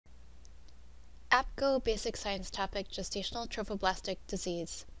APGO Basic Science Topic Gestational Trophoblastic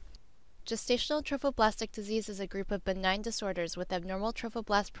Disease. Gestational trophoblastic disease is a group of benign disorders with abnormal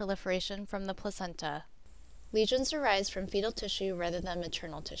trophoblast proliferation from the placenta. Lesions arise from fetal tissue rather than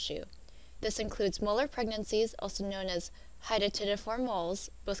maternal tissue. This includes molar pregnancies, also known as hydatidiform moles,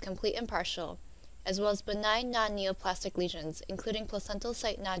 both complete and partial, as well as benign non-neoplastic lesions, including placental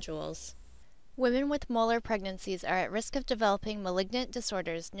site nodules. Women with molar pregnancies are at risk of developing malignant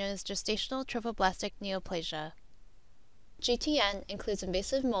disorders known as gestational trophoblastic neoplasia. GTN includes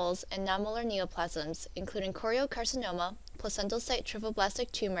invasive moles and non-molar neoplasms, including choriocarcinoma, placental site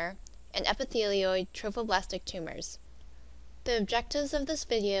trophoblastic tumor, and epithelioid trophoblastic tumors. The objectives of this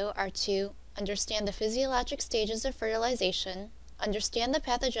video are to understand the physiologic stages of fertilization, understand the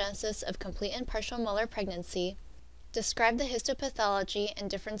pathogenesis of complete and partial molar pregnancy, describe the histopathology and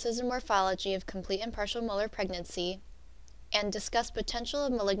differences in morphology of complete and partial molar pregnancy, and discuss potential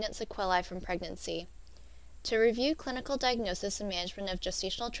of malignant sequelae from pregnancy. To review clinical diagnosis and management of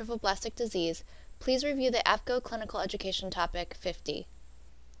gestational trophoblastic disease, please review the APGO Clinical Education Topic 50.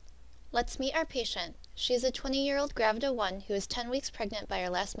 Let's meet our patient. She is a 20-year-old Gravida 1 who is 10 weeks pregnant by her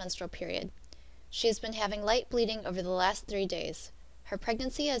last menstrual period. She has been having light bleeding over the last 3 days. Her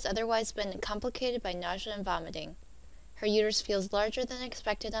pregnancy has otherwise been complicated by nausea and vomiting. Her uterus feels larger than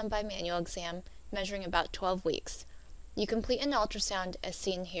expected on bimanual exam, measuring about 12 weeks. You complete an ultrasound as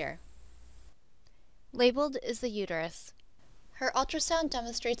seen here. Labeled is the uterus. Her ultrasound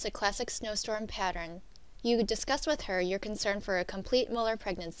demonstrates a classic snowstorm pattern. You discuss with her your concern for a complete molar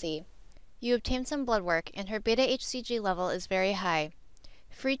pregnancy. You obtain some blood work, and her beta-HCG level is very high.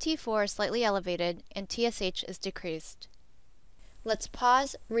 Free T4 is slightly elevated, and TSH is decreased. Let's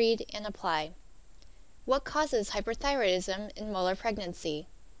pause, read, and apply. What causes hyperthyroidism in molar pregnancy?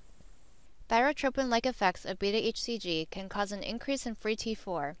 Thyrotropin-like effects of beta-HCG can cause an increase in free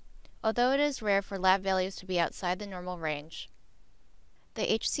T4, although it is rare for lab values to be outside the normal range. The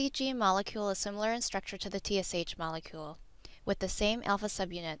HCG molecule is similar in structure to the TSH molecule, with the same alpha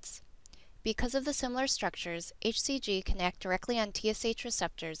subunits. Because of the similar structures, HCG can act directly on TSH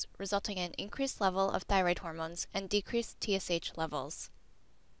receptors, resulting in an increased level of thyroid hormones and decreased TSH levels.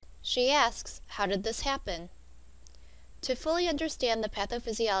 She asks, how did this happen? To fully understand the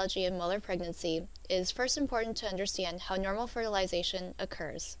pathophysiology of molar pregnancy, it is first important to understand how normal fertilization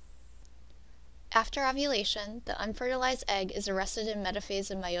occurs. After ovulation, the unfertilized egg is arrested in metaphase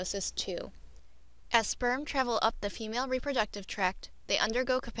of meiosis II. As sperm travel up the female reproductive tract, they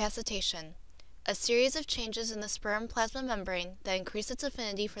undergo capacitation, a series of changes in the sperm plasma membrane that increase its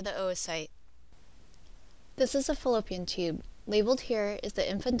affinity for the oocyte. This is a fallopian tube. Labeled here is the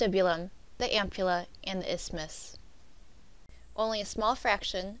infundibulum, the ampulla, and the isthmus. Only a small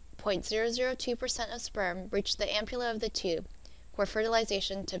fraction, 0.002% of sperm, reach the ampulla of the tube, where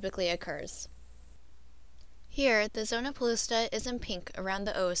fertilization typically occurs. Here, the zona pellucida is in pink around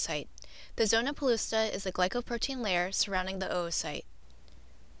the oocyte. The zona pellucida is a glycoprotein layer surrounding the oocyte.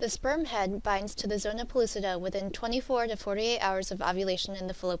 The sperm head binds to the zona pellucida within 24 to 48 hours of ovulation in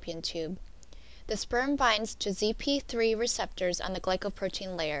the fallopian tube. The sperm binds to ZP3 receptors on the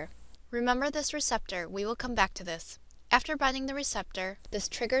glycoprotein layer. Remember this receptor, we will come back to this. After binding the receptor, this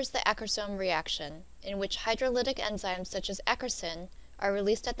triggers the acrosome reaction, in which hydrolytic enzymes such as acrosin are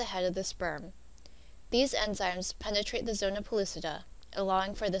released at the head of the sperm. These enzymes penetrate the zona pellucida,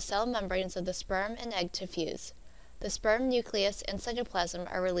 allowing for the cell membranes of the sperm and egg to fuse. The sperm nucleus and cytoplasm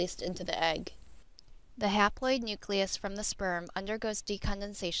are released into the egg. The haploid nucleus from the sperm undergoes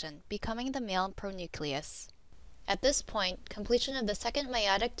decondensation, becoming the male pronucleus. At this point, completion of the second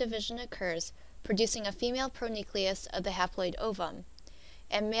meiotic division occurs, producing a female pronucleus of the haploid ovum,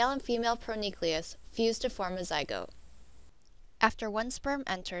 and male and female pronucleus fuse to form a zygote. After one sperm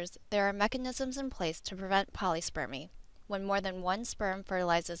enters, there are mechanisms in place to prevent polyspermy, when more than one sperm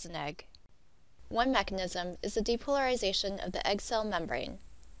fertilizes an egg. One mechanism is the depolarization of the egg cell membrane.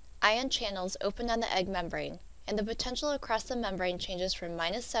 Ion channels open on the egg membrane, and the potential across the membrane changes from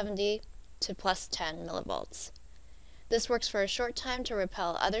 -70 to +10 millivolts. This works for a short time to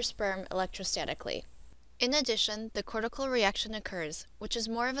repel other sperm electrostatically. In addition, the cortical reaction occurs, which is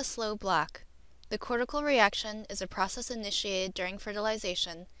more of a slow block. The cortical reaction is a process initiated during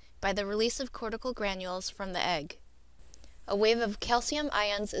fertilization by the release of cortical granules from the egg. A wave of calcium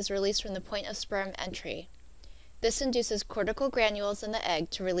ions is released from the point of sperm entry. This induces cortical granules in the egg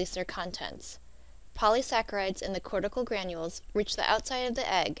to release their contents. Polysaccharides in the cortical granules reach the outside of the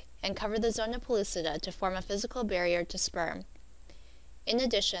egg and cover the zona pellucida to form a physical barrier to sperm. In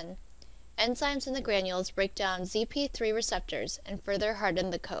addition, enzymes in the granules break down ZP3 receptors and further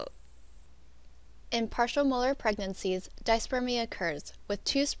harden the coat. In partial molar pregnancies, dispermia occurs, with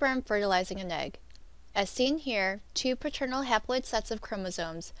 2 sperm fertilizing an egg. As seen here, 2 paternal haploid sets of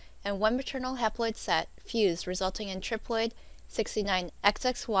chromosomes and 1 maternal haploid set fuse, resulting in triploid 69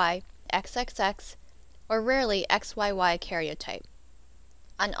 XXY, XXX, or rarely XYY karyotype.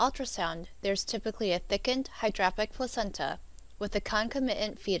 On ultrasound, there's typically a thickened hydropic placenta with a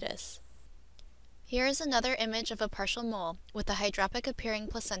concomitant fetus. Here is another image of a partial mole with a hydropic appearing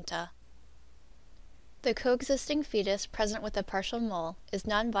placenta. The coexisting fetus present with a partial mole is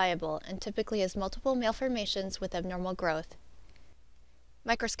non-viable and typically has multiple malformations with abnormal growth.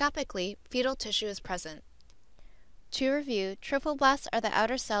 Microscopically, fetal tissue is present. To review, trophoblasts are the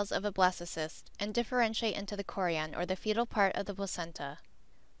outer cells of a blastocyst and differentiate into the chorion, or the fetal part of the placenta.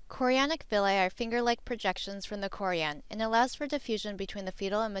 Chorionic villi are finger-like projections from the chorion and allows for diffusion between the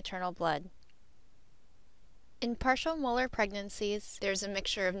fetal and maternal blood. In partial molar pregnancies, there is a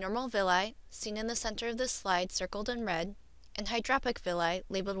mixture of normal villi, seen in the center of this slide circled in red, and hydropic villi,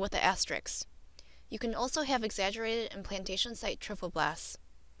 labeled with the asterisk. You can also have exaggerated implantation site trophoblasts.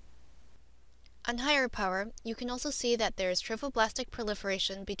 On higher power, you can also see that there is trophoblastic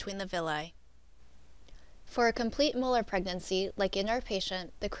proliferation between the villi. For a complete molar pregnancy, like in our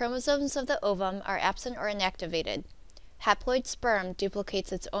patient, the chromosomes of the ovum are absent or inactivated. Haploid sperm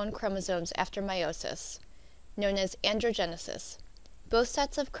duplicates its own chromosomes after meiosis, known as androgenesis. Both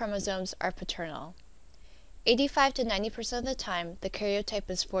sets of chromosomes are paternal. 85 to 90% of the time, the karyotype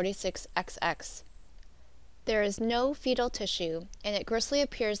is 46XX. There is no fetal tissue, and it grossly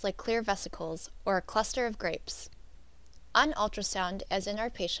appears like clear vesicles, or a cluster of grapes. On ultrasound, as in our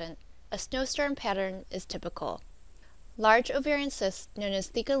patient, a snowstorm pattern is typical. Large ovarian cysts, known as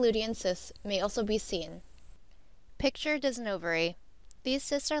theca-lutein cysts, may also be seen. Pictured is an ovary. These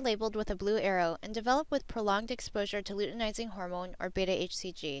cysts are labeled with a blue arrow and develop with prolonged exposure to luteinizing hormone, or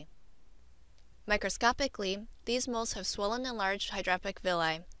beta-HCG. Microscopically, these moles have swollen and large hydropic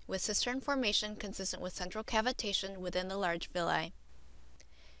villi, with cistern formation consistent with central cavitation within the large villi.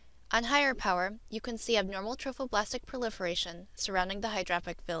 On higher power, you can see abnormal trophoblastic proliferation surrounding the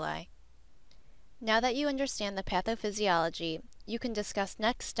hydropic villi. Now that you understand the pathophysiology, you can discuss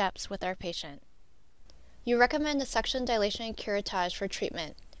next steps with our patient. You recommend a suction dilation and curettage for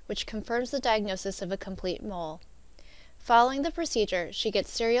treatment, which confirms the diagnosis of a complete mole. Following the procedure, she gets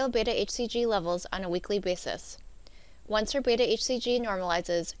serial beta-HCG levels on a weekly basis. Once her beta-HCG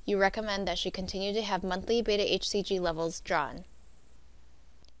normalizes, you recommend that she continue to have monthly beta-HCG levels drawn.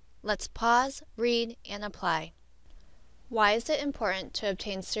 Let's pause, read, and apply. Why is it important to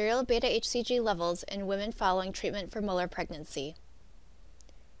obtain serial beta-HCG levels in women following treatment for molar pregnancy?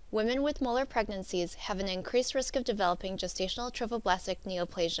 Women with molar pregnancies have an increased risk of developing gestational trophoblastic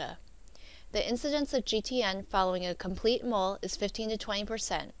neoplasia. The incidence of GTN following a complete mole is 15 to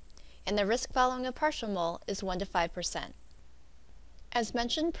 20%, and the risk following a partial mole is 1 to 5%. As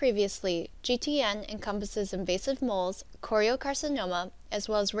mentioned previously, GTN encompasses invasive moles, choriocarcinoma, as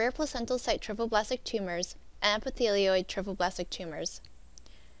well as rare placental site trophoblastic tumors and epithelioid trophoblastic tumors.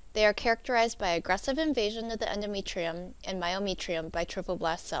 They are characterized by aggressive invasion of the endometrium and myometrium by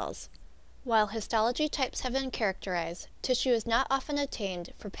trophoblast cells. While histology types have been characterized, tissue is not often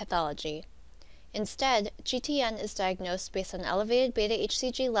obtained for pathology. Instead, GTN is diagnosed based on elevated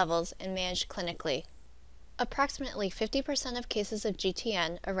beta-HCG levels and managed clinically. Approximately 50% of cases of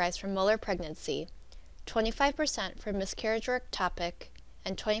GTN arise from molar pregnancy, 25% from miscarriage or ectopic,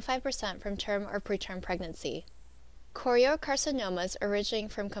 and 25% from term or preterm pregnancy. Choriocarcinomas originating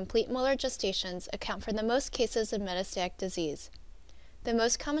from complete molar gestations account for the most cases of metastatic disease. The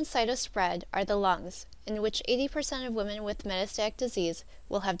most common site of spread are the lungs, in which 80% of women with metastatic disease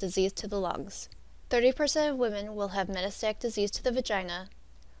will have disease to the lungs. 30% of women will have metastatic disease to the vagina,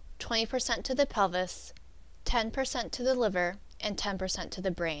 20% to the pelvis, 10% to the liver, and 10% to the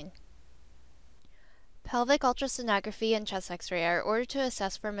brain. Pelvic ultrasonography and chest X-ray are ordered to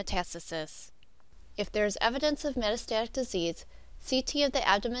assess for metastasis. If there is evidence of metastatic disease, CT of the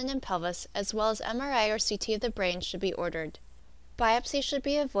abdomen and pelvis, as well as MRI or CT of the brain, should be ordered. Biopsy should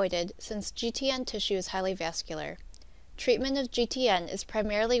be avoided since GTN tissue is highly vascular. Treatment of GTN is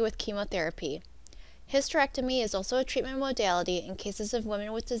primarily with chemotherapy. Hysterectomy is also a treatment modality in cases of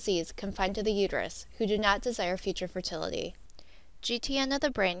women with disease confined to the uterus who do not desire future fertility. GTN of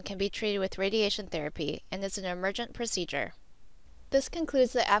the brain can be treated with radiation therapy and is an emergent procedure. This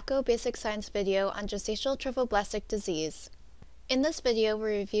concludes the APGO Basic Science video on gestational trophoblastic disease. In this video, we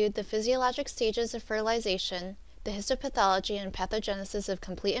reviewed the physiologic stages of fertilization, the histopathology and pathogenesis of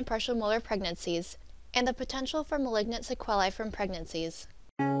complete and partial molar pregnancies, and the potential for malignant sequelae from pregnancies.